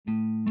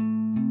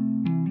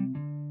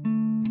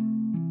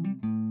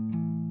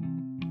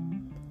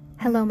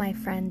Hello, my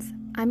friends.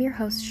 I'm your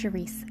host,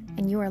 Charisse,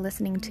 and you are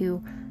listening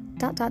to ...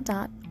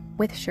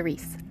 with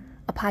Charisse,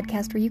 a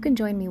podcast where you can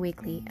join me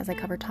weekly as I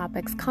cover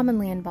topics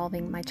commonly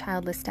involving my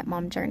childless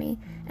stepmom journey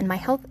and my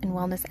health and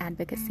wellness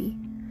advocacy.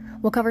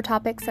 We'll cover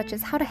topics such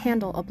as how to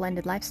handle a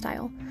blended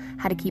lifestyle,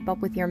 how to keep up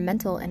with your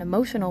mental and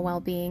emotional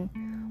well-being,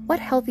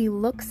 what healthy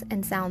looks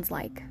and sounds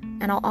like,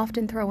 and I'll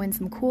often throw in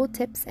some cool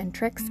tips and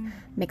tricks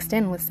mixed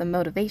in with some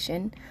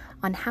motivation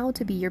on how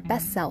to be your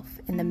best self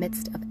in the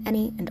midst of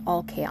any and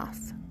all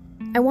chaos.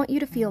 I want you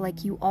to feel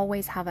like you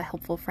always have a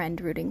helpful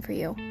friend rooting for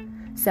you.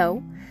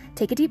 So,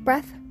 take a deep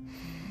breath,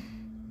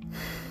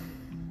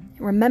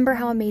 remember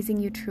how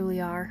amazing you truly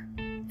are,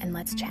 and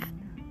let's chat.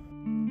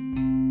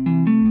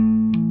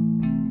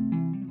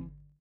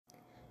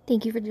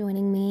 Thank you for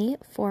joining me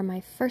for my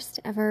first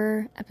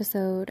ever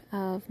episode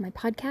of my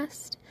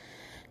podcast.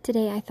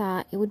 Today I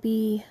thought it would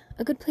be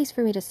a good place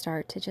for me to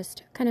start to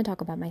just kind of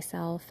talk about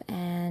myself,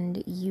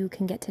 and you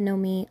can get to know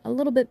me a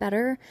little bit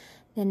better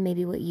than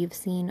maybe what you've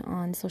seen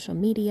on social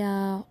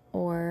media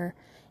or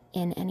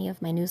in any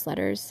of my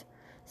newsletters.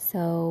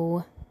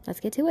 So let's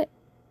get to it.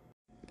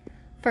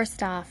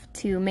 First off,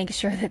 to make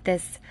sure that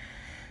this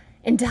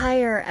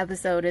entire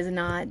episode is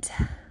not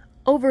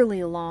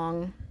overly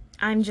long,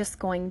 I'm just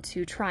going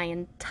to try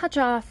and touch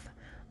off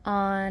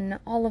on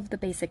all of the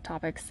basic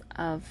topics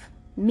of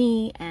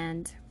me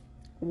and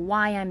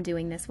why I'm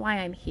doing this, why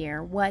I'm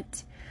here,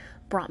 what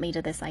brought me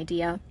to this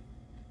idea.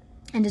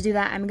 And to do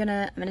that, I'm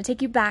gonna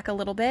take you back a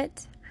little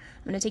bit.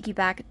 I'm gonna take you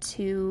back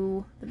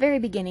to the very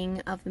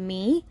beginning of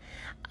me.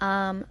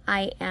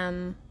 I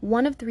am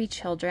one of 3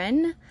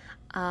 children.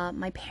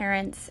 My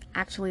parents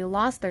actually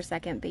lost their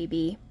second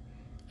baby,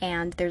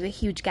 and there's a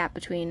huge gap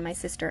between my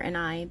sister and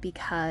I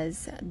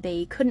because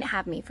they couldn't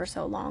have me for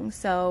so long.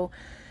 So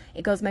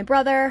it goes my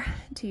brother,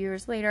 3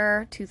 years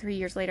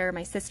later,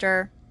 my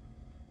sister.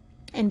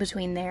 In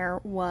between there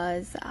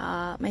was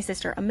my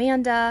sister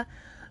Amanda,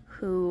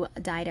 who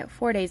died at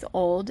 4 days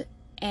old.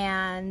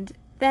 And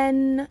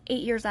then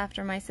 8 years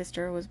after my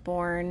sister was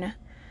born,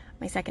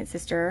 my second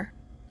sister,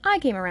 I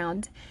came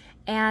around.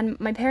 And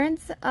my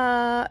parents,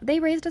 they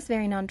raised us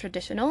very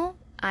non-traditional,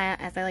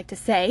 as I like to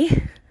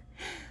say.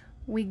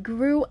 We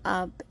grew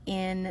up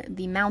in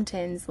the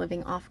mountains,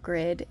 living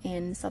off-grid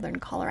in southern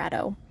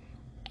Colorado.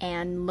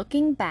 And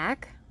looking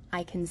back,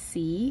 I can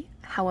see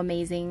how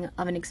amazing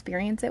of an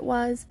experience it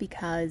was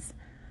because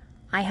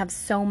I have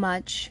so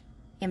much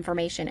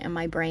information in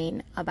my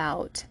brain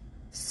about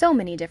so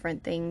many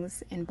different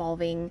things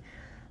involving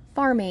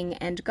farming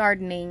and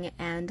gardening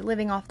and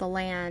living off the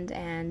land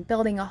and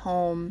building a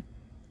home.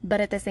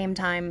 But at the same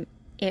time,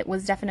 it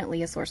was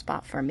definitely a sore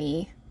spot for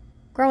me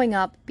growing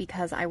up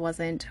because I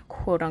wasn't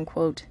quote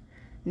unquote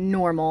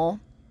normal.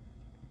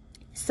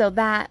 So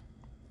that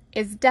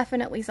is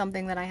definitely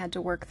something that I had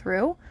to work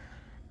through.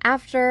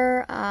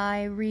 After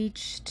I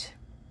reached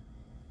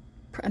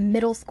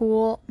middle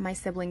school, my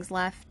siblings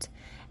left,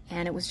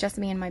 and it was just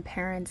me and my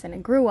parents, and I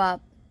grew up,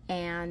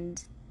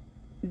 and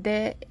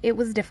it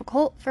was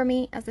difficult for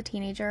me as a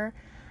teenager.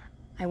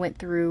 I went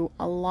through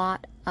a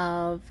lot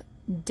of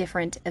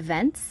different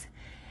events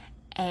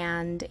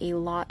and a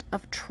lot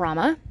of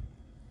trauma.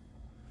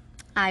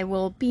 I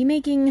will be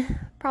making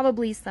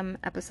probably some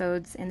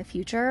episodes in the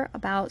future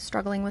about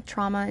struggling with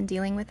trauma and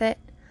dealing with it,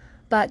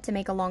 but to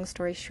make a long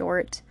story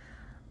short,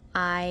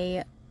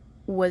 I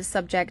was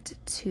subject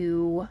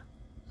to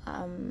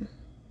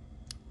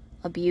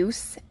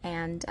abuse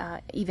and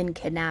even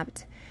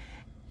kidnapped,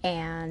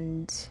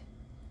 and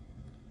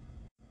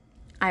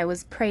I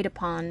was preyed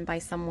upon by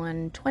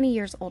someone 20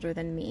 years older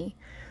than me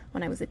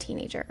when I was a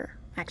teenager.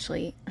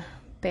 Actually,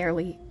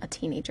 barely a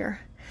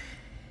teenager.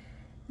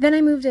 Then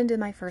I moved into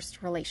my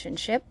first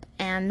relationship,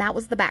 and that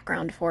was the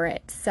background for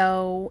it.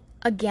 So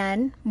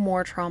again,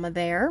 more trauma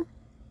there.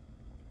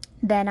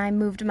 Then I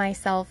moved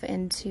myself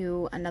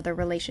into another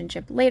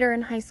relationship later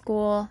in high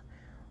school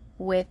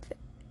with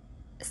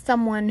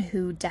someone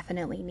who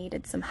definitely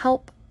needed some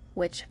help,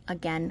 which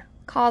again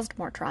caused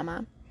more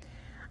trauma.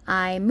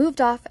 I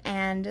moved off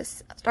and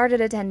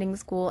started attending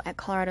school at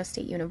Colorado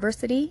State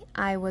University.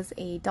 I was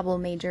a double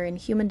major in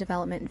human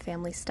development and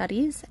family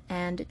studies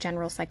and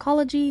general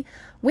psychology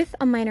with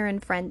a minor in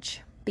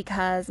French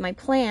because my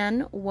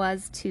plan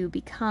was to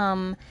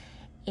become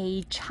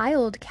a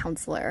child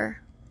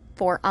counselor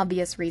for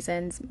obvious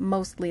reasons,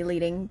 mostly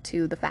leading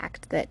to the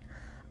fact that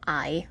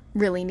I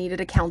really needed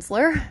a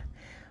counselor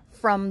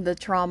from the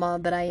trauma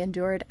that I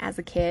endured as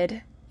a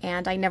kid,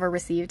 and I never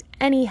received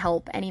any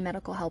help, any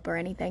medical help or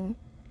anything.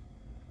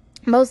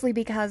 Mostly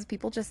because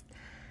people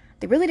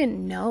they really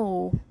didn't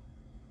know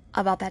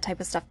about that type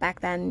of stuff back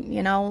then,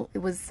 you know? It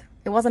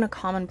wasn't a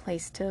common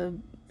place to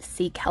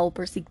seek help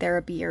or seek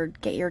therapy or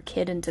get your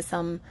kid into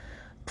some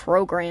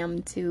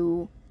program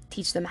to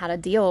teach them how to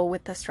deal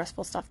with the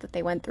stressful stuff that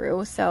they went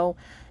through. So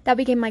that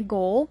became my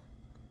goal.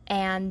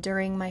 And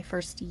during my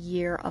first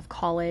year of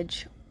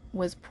college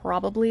was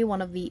probably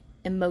one of the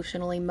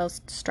emotionally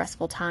most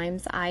stressful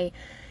times. I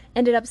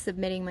ended up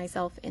submitting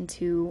myself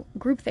into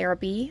group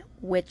therapy,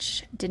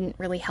 which didn't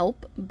really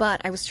help,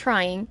 but I was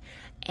trying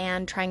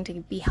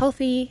to be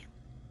healthy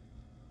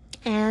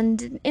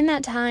And in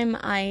that time,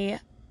 I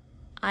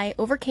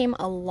overcame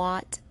a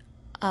lot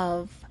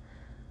of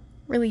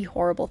really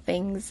horrible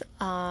things.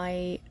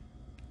 I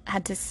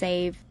had to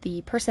save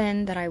the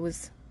person that I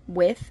was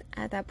with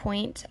at that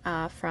point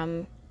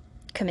from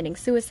committing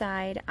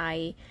suicide.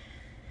 I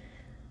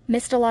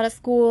missed a lot of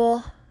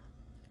school,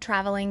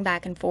 traveling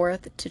back and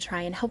forth to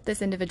try and help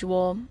this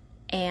individual,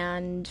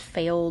 and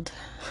failed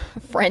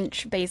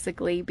French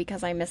basically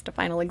because I missed a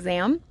final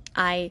exam.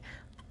 I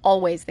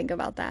always think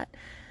about that.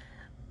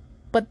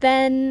 But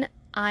then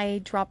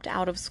I dropped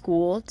out of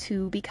school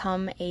to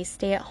become a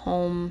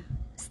stay-at-home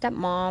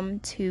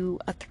stepmom to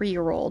a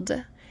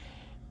 3-year-old.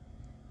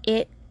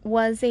 It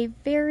was a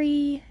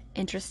very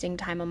interesting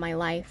time of my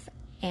life,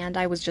 and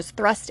I was just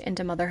thrust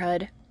into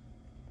motherhood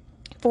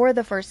for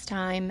the first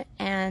time,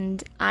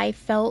 and I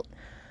felt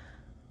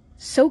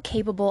so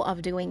capable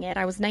of doing it.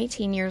 I was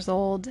 19 years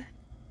old,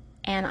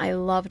 and I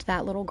loved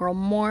that little girl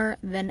more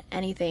than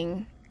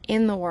anything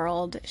in the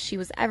world. She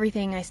was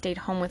everything. I stayed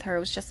home with her.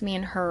 It was just me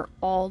and her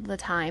all the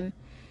time.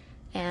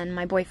 And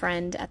my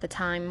boyfriend at the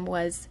time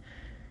was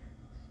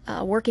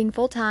working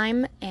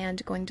full-time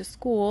and going to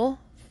school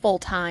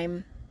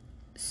full-time.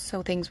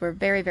 So things were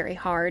very, very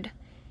hard.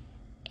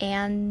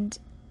 And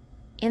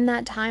in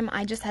that time,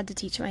 I just had to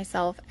teach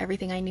myself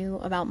everything I knew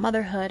about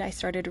motherhood. I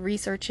started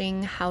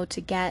researching how to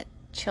get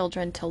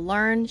children to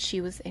learn. She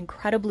was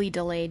incredibly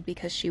delayed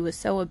because she was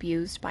so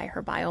abused by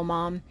her bio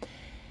mom.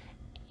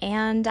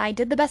 And I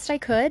did the best I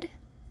could.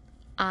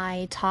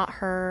 I taught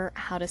her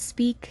how to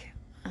speak,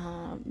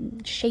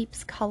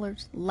 shapes,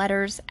 colors,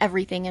 letters,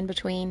 everything in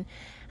between.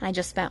 And I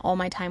just spent all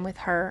my time with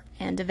her.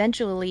 And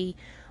eventually,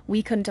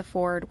 we couldn't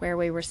afford where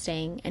we were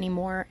staying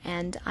anymore.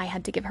 And I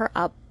had to give her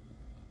up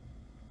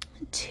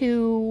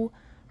to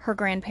her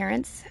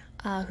grandparents,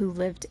 who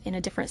lived in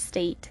a different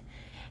state.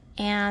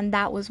 And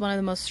that was one of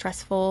the most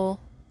stressful,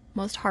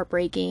 most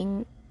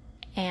heartbreaking,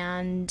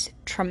 and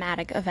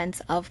traumatic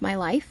events of my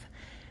life.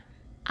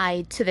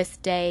 I, to this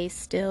day,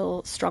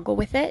 still struggle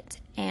with it,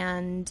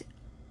 and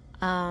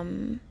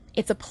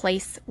it's a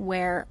place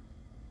where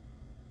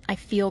I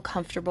feel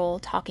comfortable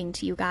talking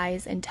to you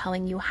guys and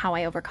telling you how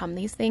I overcome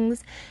these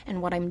things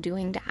and what I'm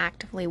doing to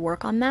actively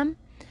work on them.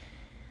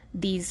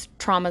 These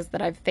traumas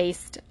that I've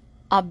faced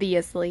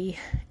obviously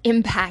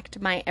impact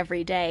my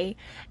everyday,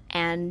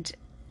 and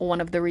one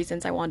of the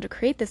reasons I wanted to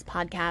create this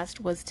podcast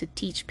was to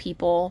teach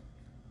people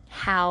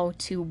how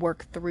to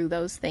work through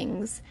those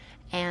things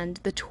and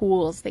the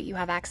tools that you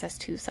have access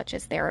to, such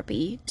as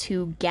therapy,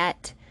 to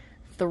get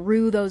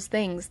through those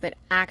things that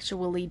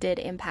actually did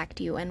impact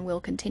you and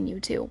will continue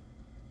to.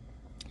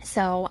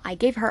 So I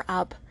gave her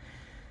up,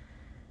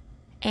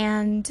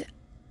 and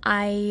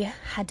I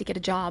had to get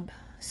a job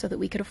so that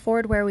we could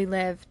afford where we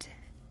lived.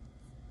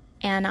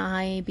 And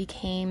I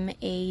became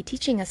a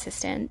teaching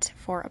assistant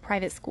for a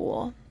private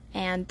school.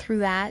 And through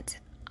that,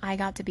 I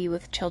got to be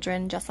with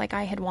children just like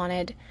I had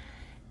wanted.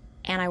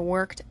 And I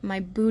worked my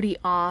booty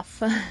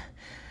off.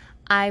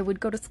 I would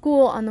go to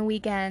school on the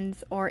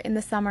weekends, or in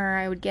the summer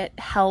I would get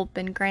help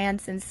and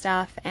grants and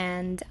stuff.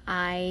 And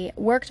I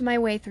worked my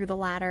way through the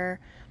ladder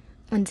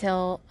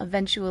until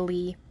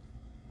eventually,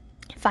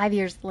 5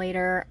 years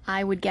later,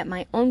 I would get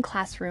my own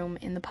classroom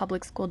in the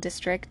public school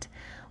district,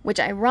 which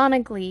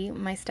ironically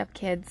my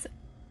stepkids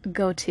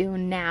go to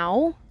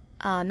now.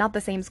 Not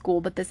the same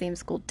school, but the same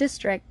school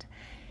district.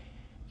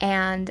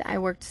 And I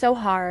worked so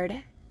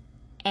hard.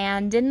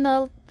 And in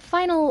the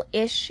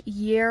final-ish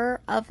year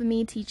of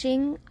me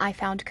teaching, I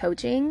found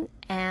coaching,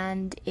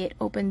 and it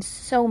opened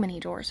so many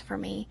doors for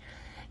me.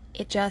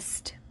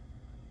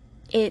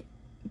 It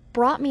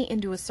brought me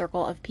into a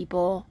circle of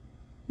people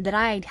that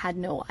I had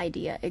no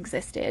idea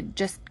existed.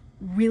 Just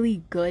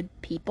really good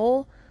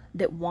people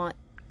that want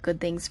good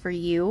things for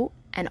you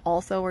and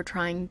also are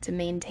trying to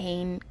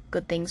maintain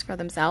good things for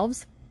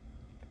themselves.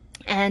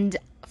 And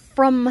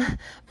from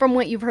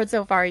what you've heard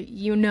so far,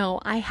 you know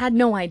I had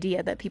no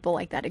idea that people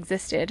like that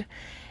existed.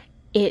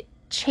 It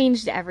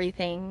changed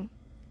everything,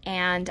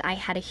 and I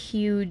had a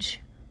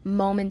huge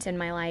moment in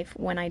my life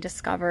when I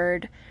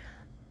discovered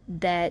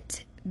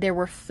that there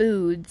were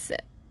foods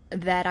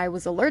that I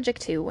was allergic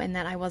to and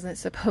that I wasn't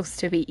supposed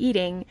to be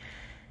eating,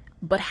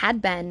 but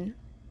had been,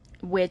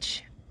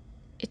 which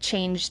it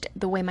changed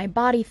the way my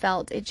body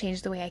felt. It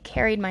changed the way I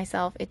carried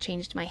myself. It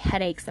changed my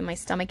headaches and my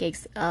stomach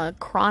aches,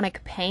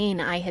 chronic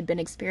pain I had been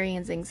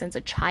experiencing since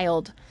a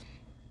child.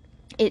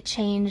 It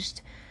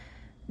changed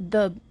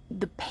the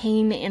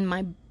pain in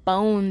my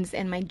bones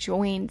and my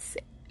joints.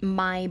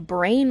 My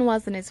brain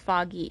wasn't as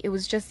foggy. It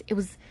was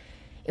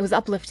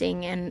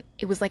uplifting, and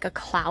it was like a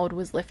cloud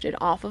was lifted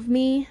off of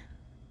me,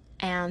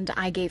 and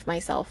I gave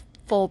myself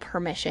full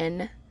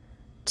permission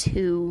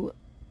to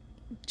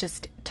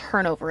just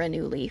turn over a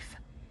new leaf.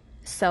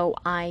 So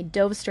I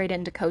dove straight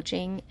into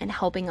coaching and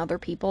helping other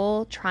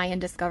people try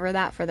and discover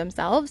that for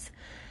themselves,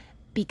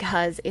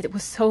 because it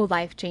was so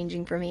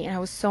life-changing for me, and I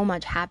was so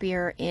much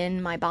happier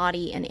in my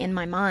body and in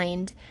my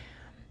mind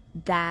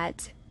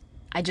that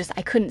I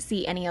couldn't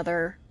see any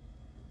other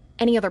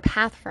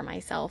path for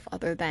myself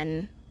other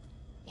than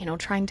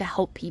trying to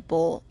help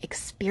people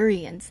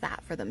experience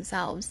that for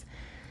themselves.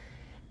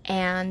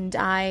 And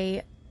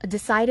I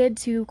decided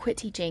to quit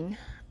teaching.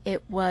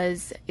 It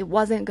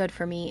wasn't good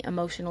for me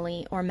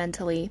emotionally or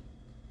mentally.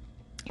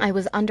 I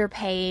was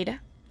underpaid.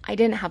 I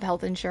didn't have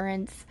health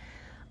insurance.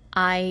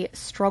 I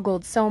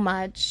struggled so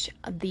much.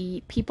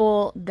 The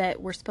people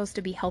that were supposed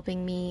to be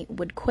helping me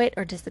would quit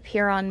or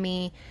disappear on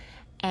me.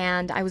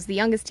 And I was the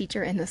youngest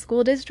teacher in the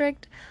school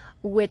district,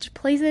 which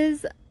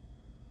places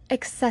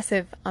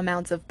excessive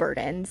amounts of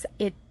burdens.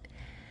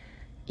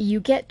 You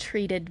get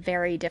treated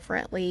very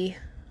differently,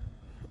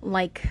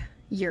 like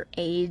your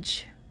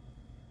age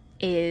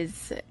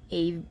is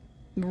a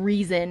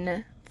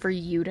reason for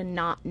you to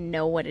not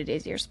know what it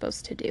is you're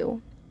supposed to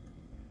do.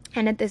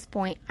 And at this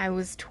point, I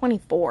was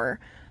 24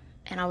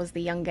 and I was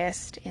the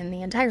youngest in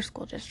the entire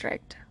school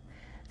district.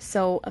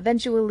 So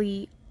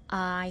eventually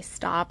I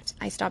stopped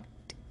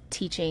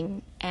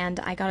teaching and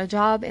I got a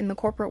job in the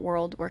corporate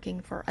world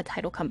working for a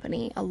title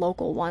company, a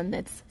local one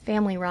that's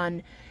family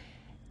run,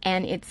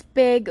 and it's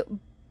big,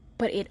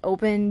 but it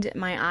opened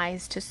my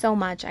eyes to so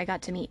much. I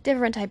got to meet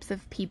different types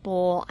of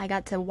people. I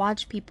got to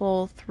watch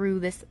people through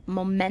this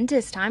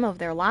momentous time of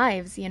their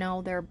lives.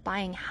 They're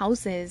buying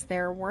houses,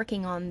 they're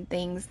working on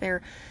things,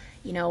 they're,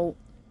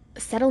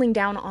 settling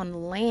down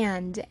on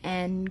land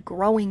and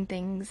growing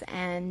things,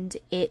 and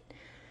it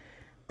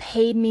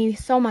paid me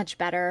so much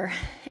better,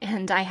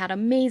 and I had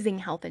amazing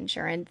health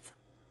insurance,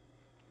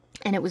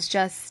 and it was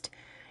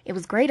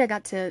great. I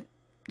got to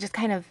just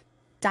kind of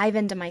dive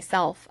into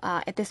myself.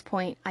 At this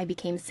point, I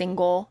became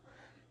single.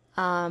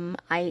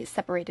 I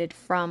separated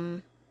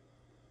from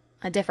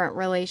a different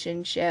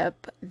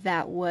relationship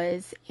that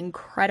was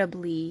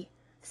incredibly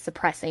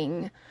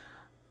suppressing.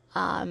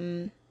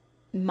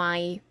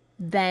 My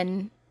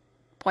then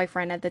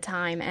boyfriend at the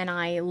time and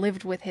I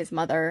lived with his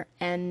mother,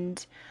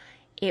 and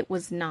it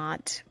was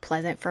not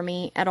pleasant for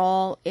me at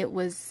all. It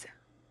was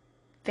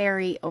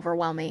very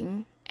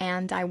overwhelming,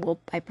 and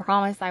I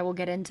promise I will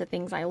get into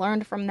things I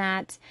learned from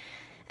that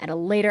at a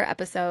later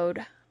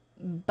episode.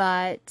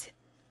 But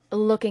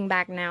looking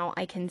back now,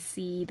 I can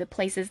see the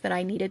places that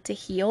I needed to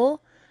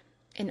heal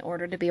in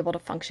order to be able to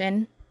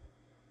function.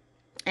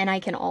 And I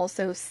can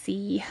also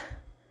see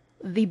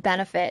the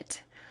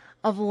benefit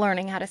of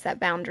learning how to set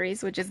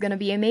boundaries, which is going to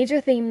be a major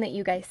theme that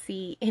you guys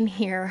see in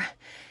here,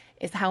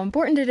 is how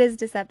important it is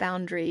to set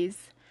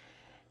boundaries.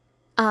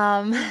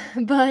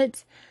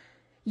 But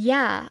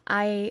yeah,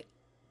 I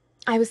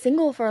was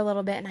single for a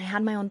little bit and I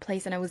had my own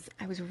place, and I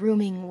was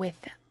rooming with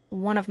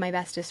one of my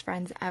bestest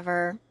friends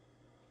ever.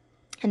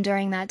 And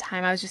during that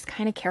time, I was just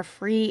kind of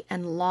carefree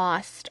and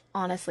lost.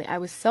 Honestly, I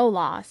was so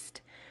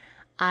lost.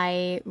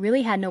 I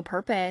really had no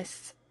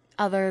purpose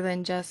other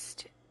than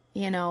just,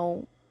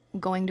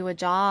 going to a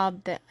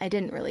job that I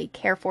didn't really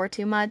care for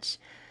too much.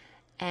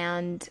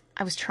 And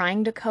I was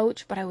trying to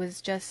coach, but I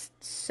was just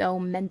so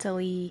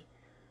mentally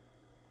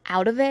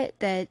out of it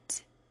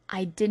that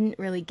I didn't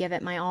really give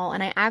it my all.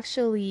 And I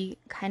actually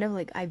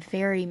I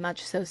very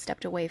much so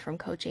stepped away from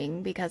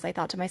coaching because I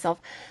thought to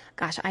myself,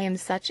 gosh, I am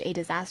such a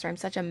disaster. I'm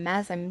such a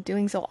mess. I'm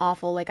doing so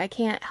awful. Like, I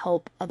can't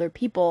help other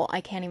people.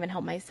 I can't even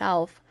help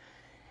myself.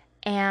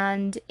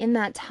 And in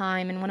that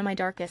time, in one of my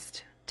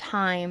darkest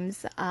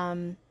times,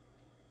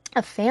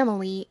 a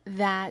family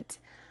that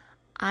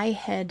I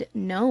had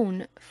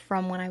known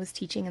from when I was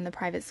teaching in the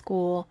private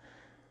school,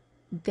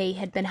 they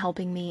had been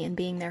helping me and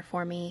being there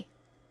for me,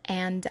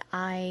 and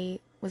I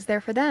was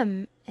there for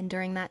them. And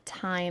during that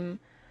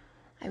time,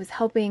 I was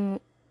helping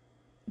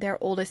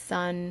their oldest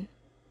son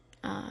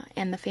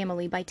and the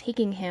family by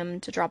taking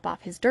him to drop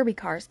off his derby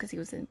cars because he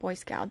was in Boy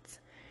Scouts.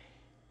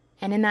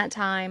 And in that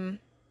time,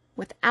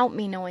 without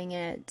me knowing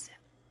it,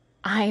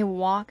 I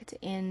walked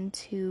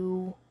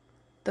into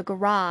the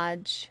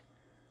garage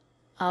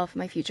of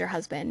my future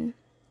husband,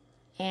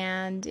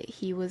 and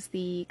he was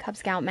the Cub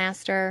Scout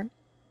master.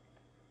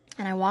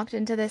 And I walked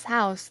into this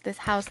house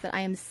that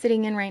I am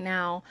sitting in right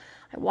now.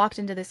 I walked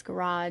into this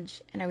garage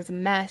and I was a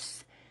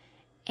mess,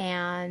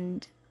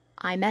 and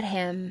I met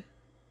him,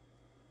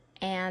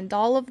 and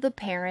all of the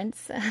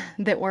parents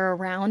that were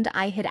around,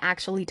 I had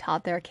actually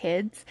taught their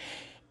kids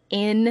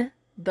in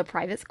the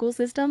private school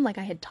system. Like,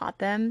 I had taught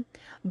them,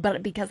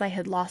 but because I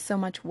had lost so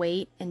much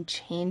weight and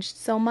changed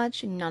so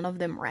much, none of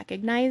them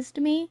recognized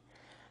me.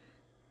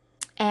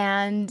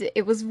 And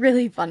it was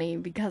really funny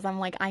because I'm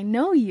like, I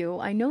know you.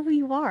 I know who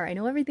you are. I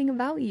know everything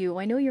about you.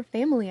 I know your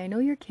family. I know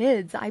your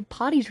kids. I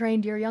potty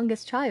trained your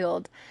youngest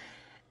child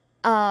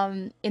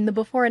in the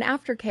before and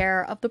after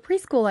care of the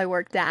preschool I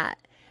worked at.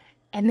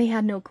 And they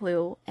had no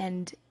clue.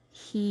 And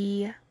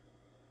he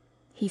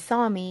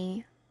saw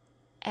me,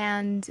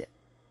 and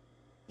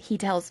he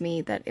tells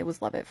me that it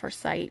was love at first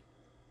sight,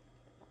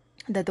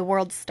 that the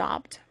world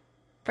stopped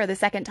for the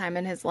second time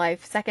in his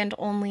life, second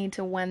only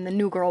to when the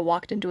new girl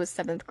walked into his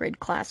 7th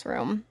grade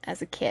classroom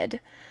as a kid.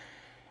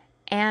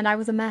 And I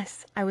was a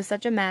mess. I was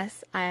such a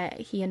mess.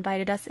 He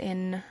invited us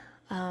in,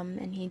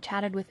 and he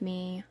chatted with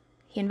me.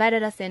 He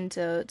invited us in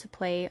to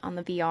play on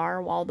the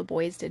VR while the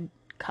boys did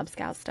Cub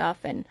Scout stuff,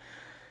 and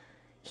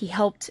he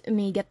helped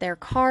me get their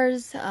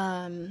cars,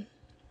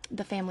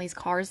 the family's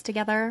cars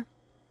together.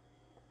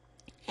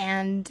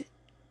 And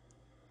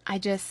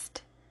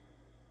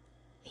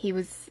he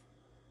was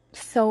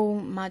so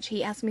much,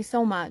 he asked me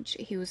so much.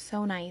 He was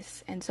so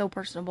nice and so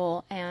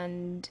personable,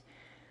 and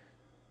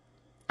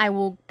I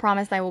will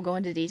promise I will go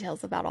into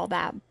details about all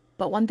that.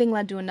 But one thing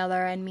led to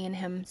another, and me and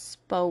him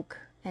spoke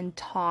and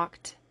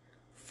talked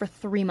for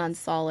 3 months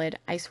solid.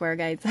 I swear,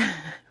 guys.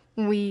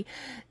 We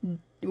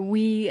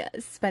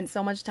spent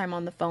so much time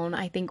on the phone.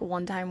 I think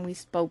one time we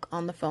spoke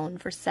on the phone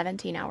for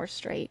 17 hours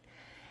straight.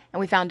 And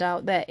we found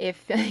out that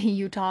if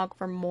you talk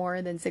for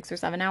more than 6 or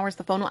 7 hours,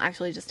 the phone will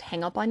actually just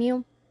hang up on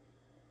you.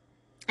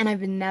 And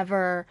I've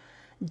never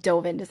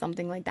dove into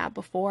something like that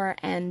before,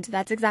 and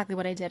that's exactly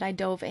what I did. I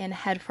dove in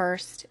head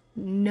first.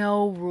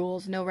 No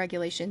rules, no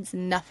regulations,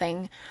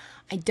 nothing.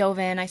 I dove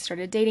in, I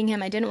started dating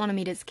him. I didn't want to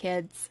meet his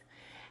kids.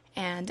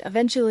 And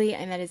eventually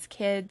I met his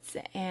kids,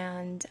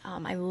 and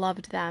I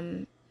loved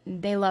them.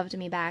 They loved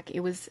me back.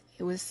 It was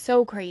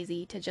so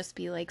crazy to just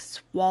be like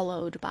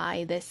swallowed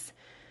by this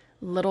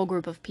little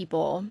group of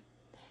people.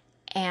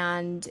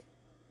 And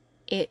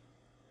it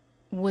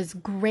was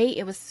great.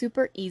 It was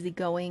super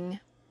easygoing.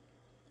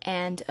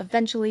 And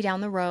eventually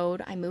down the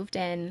road, I moved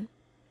in,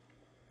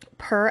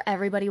 per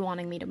everybody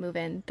wanting me to move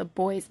in, the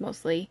boys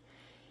mostly.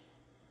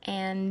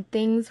 And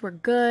things were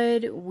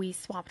good. We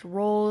swapped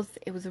roles.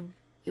 It was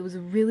a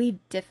really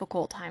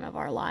difficult time of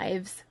our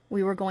lives.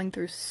 We were going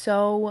through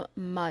so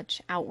much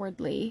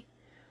outwardly.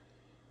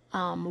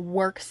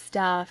 Work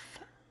stuff.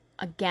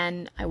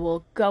 Again, I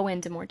will go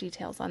into more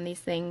details on these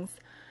things.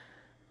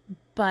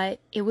 But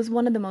it was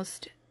one of the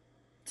most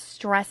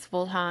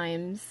stressful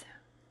times.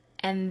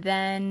 And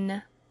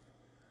then,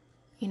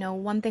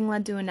 one thing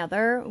led to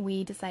another.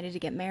 We decided to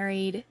get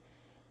married,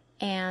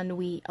 and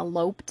we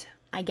eloped.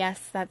 I guess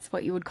that's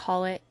what you would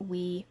call it.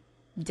 We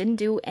didn't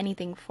do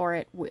anything for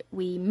it.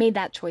 We made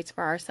that choice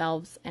for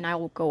ourselves, and I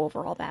will go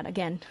over all that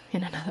again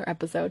in another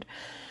episode.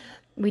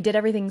 We did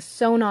everything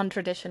so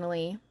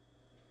non-traditionally,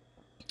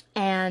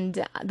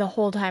 and the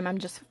whole time I'm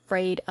just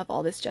afraid of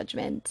all this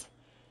judgment.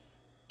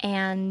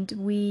 And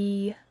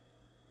we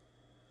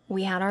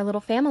had our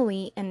little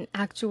family, and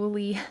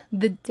actually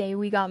the day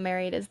we got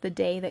married is the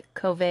day that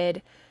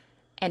COVID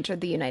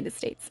entered the United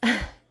States.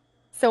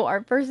 So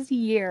our first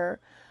year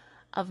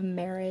of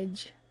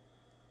marriage,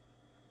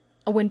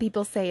 when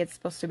people say it's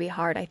supposed to be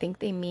hard, I think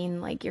they mean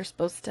like you're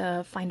supposed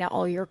to find out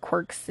all your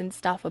quirks and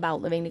stuff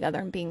about living together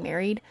and being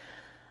married.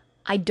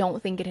 I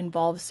don't think it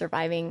involves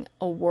surviving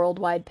a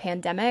worldwide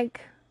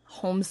pandemic,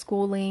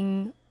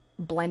 homeschooling,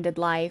 blended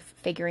life,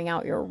 figuring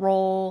out your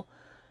role,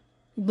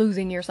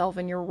 losing yourself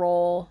in your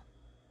role,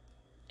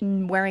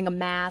 wearing a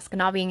mask,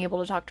 not being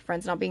able to talk to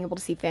friends, not being able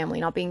to see family,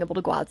 not being able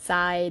to go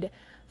outside,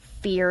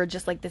 fear,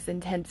 just like this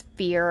intense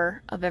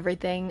fear of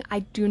everything. I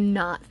do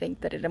not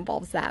think that it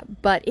involves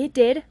that, but it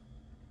did.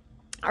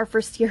 Our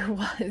first year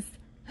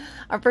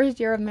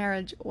of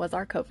marriage was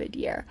our COVID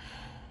year.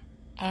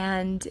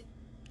 And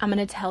I'm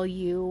going to tell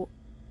you,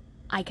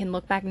 I can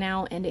look back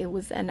now and it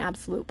was an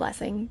absolute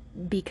blessing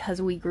because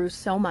we grew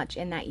so much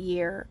in that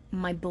year.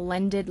 My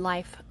blended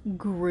life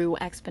grew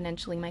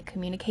exponentially. My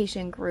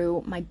communication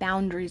grew. My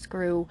boundaries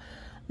grew.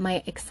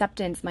 My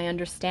acceptance, my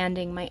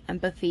understanding, my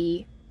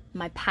empathy,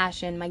 my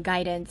passion, my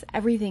guidance,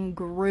 everything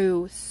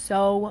grew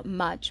so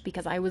much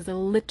because I was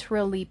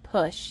literally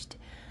pushed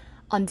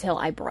until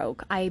I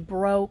broke. I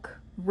broke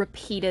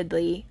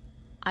repeatedly.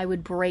 I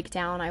would break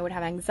down. I would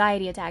have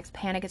anxiety attacks,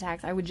 panic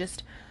attacks. I would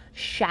just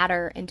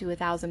shatter into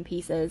 1,000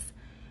 pieces.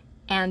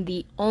 And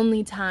the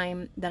only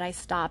time that I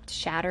stopped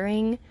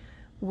shattering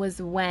was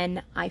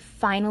when I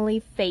finally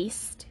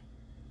faced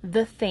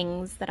the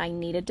things that I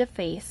needed to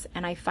face,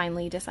 and I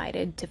finally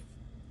decided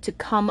to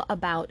come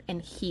about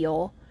and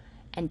heal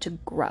and to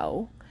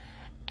grow.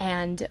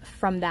 And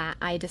from that,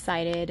 I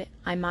decided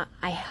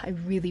I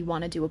really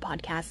want to do a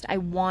podcast. I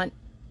want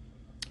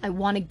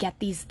to get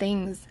these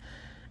things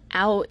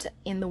out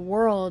in the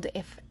world.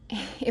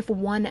 If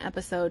one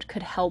episode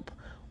could help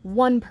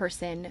one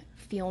person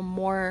feel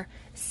more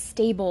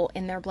stable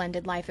in their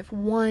blended life, if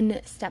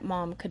one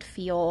stepmom could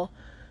feel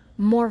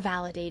more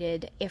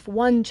validated, if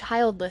one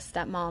childless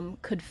stepmom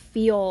could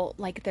feel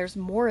like there's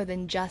more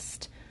than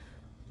just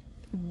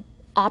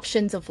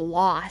options of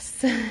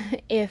loss,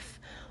 if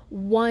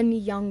one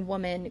young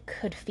woman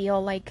could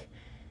feel like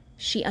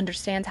she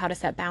understands how to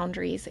set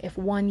boundaries, if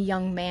one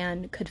young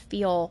man could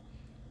feel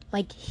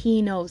like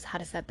he knows how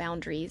to set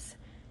boundaries,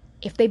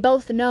 if they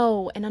both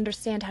know and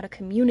understand how to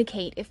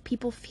communicate, if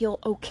people feel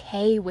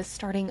okay with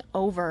starting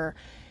over,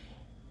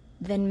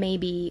 then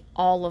maybe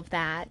all of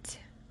that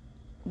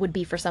would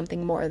be for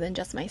something more than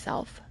just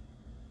myself.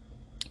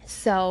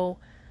 So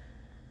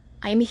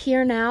I'm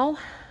here now.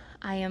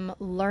 I am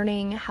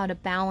learning how to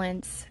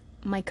balance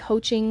my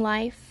coaching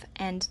life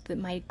and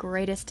my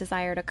greatest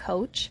desire to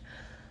coach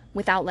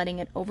without letting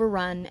it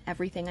overrun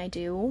everything I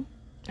do.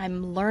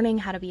 I'm learning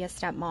how to be a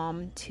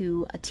stepmom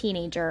to a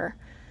teenager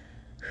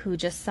who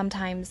just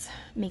sometimes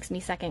makes me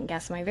second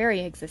guess my very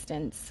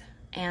existence,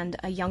 and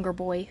a younger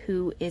boy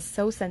who is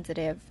so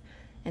sensitive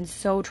and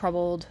so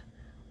troubled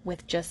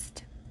with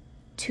just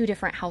two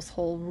different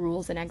household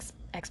rules and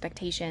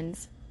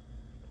expectations.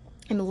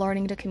 I'm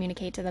learning to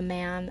communicate to the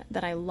man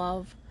that I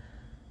love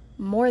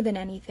more than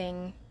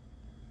anything,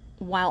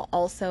 while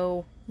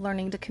also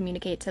learning to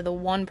communicate to the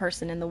one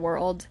person in the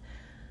world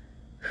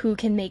who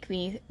can make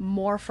me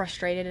more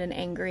frustrated and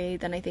angry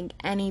than I think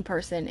any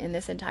person in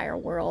this entire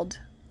world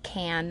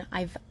can.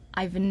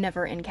 I've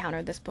never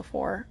encountered this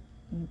before.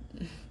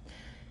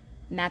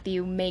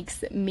 Matthew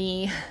makes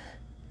me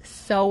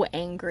so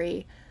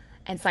angry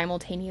and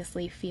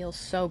simultaneously feel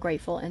so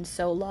grateful and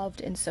so loved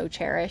and so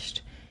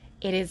cherished.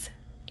 It is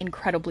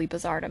incredibly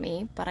bizarre to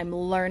me, but I'm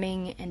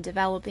learning and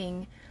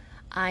developing.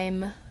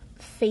 I'm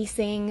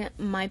facing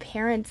my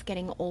parents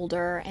getting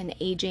older and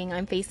aging.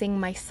 I'm facing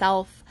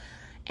myself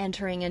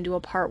entering into a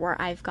part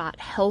where I've got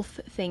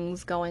health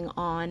things going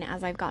on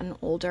as I've gotten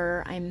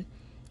older. I'm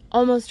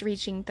almost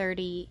reaching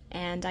 30,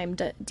 and I'm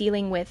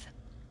dealing with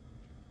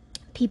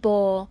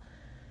people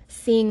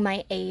seeing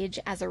my age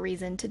as a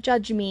reason to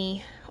judge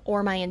me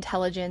or my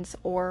intelligence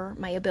or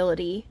my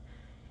ability,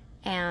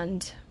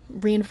 and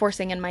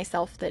reinforcing in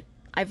myself that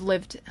I've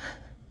lived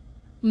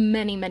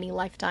many, many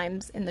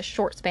lifetimes in the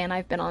short span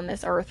I've been on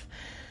this earth,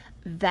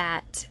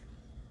 that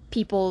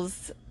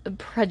people's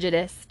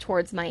prejudice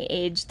towards my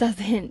age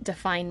doesn't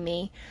define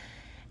me.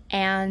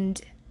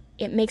 And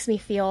it makes me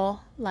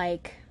feel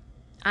like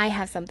I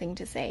have something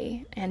to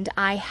say, and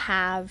I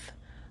have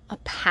a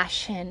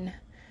passion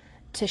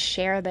to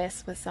share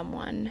this with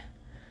someone.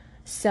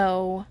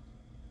 So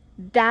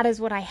that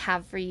is what I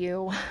have for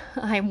you.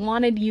 I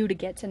wanted you to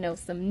get to know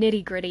some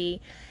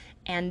nitty-gritty,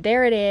 and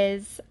there it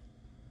is.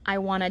 I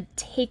want to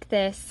take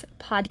this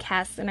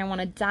podcast and I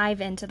want to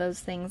dive into those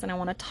things, and I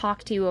want to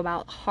talk to you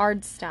about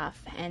hard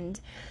stuff, and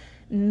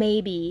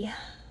maybe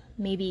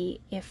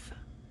if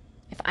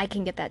I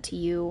can get that to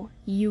you,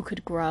 you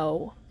could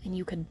grow and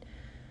you could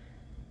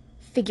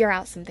figure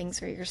out some things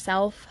for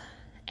yourself,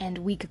 and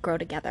we could grow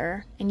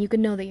together, and you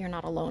could know that you're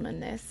not alone in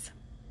this.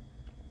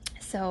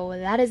 So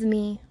that is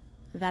me.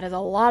 That is a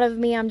lot of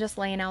me. I'm just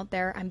laying out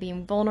there. I'm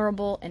being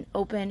vulnerable and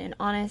open and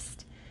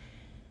honest.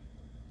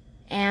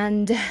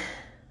 And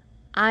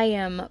I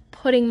am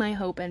putting my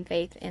hope and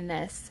faith in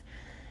this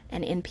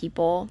and in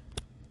people.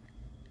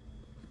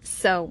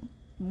 So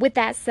with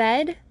that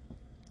said,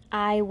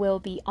 I will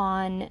be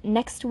on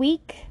next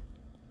week.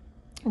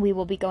 We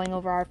will be going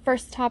over our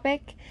first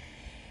topic,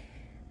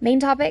 main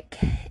topic,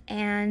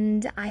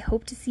 and I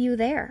hope to see you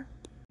there.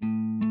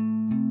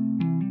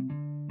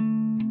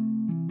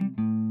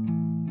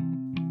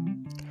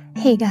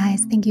 Hey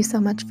guys, thank you so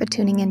much for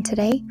tuning in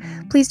today.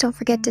 Please don't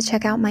forget to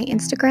check out my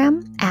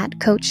Instagram at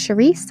Coach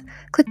Charisse.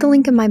 Click the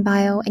link in my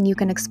bio and you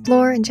can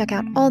explore and check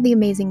out all the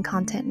amazing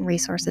content and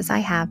resources I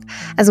have,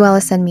 as well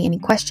as send me any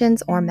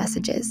questions or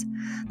messages.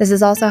 This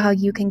is also how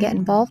you can get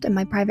involved in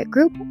my private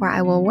group where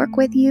I will work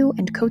with you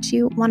and coach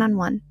you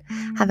one-on-one.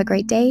 Have a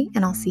great day,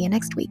 and I'll see you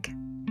next week.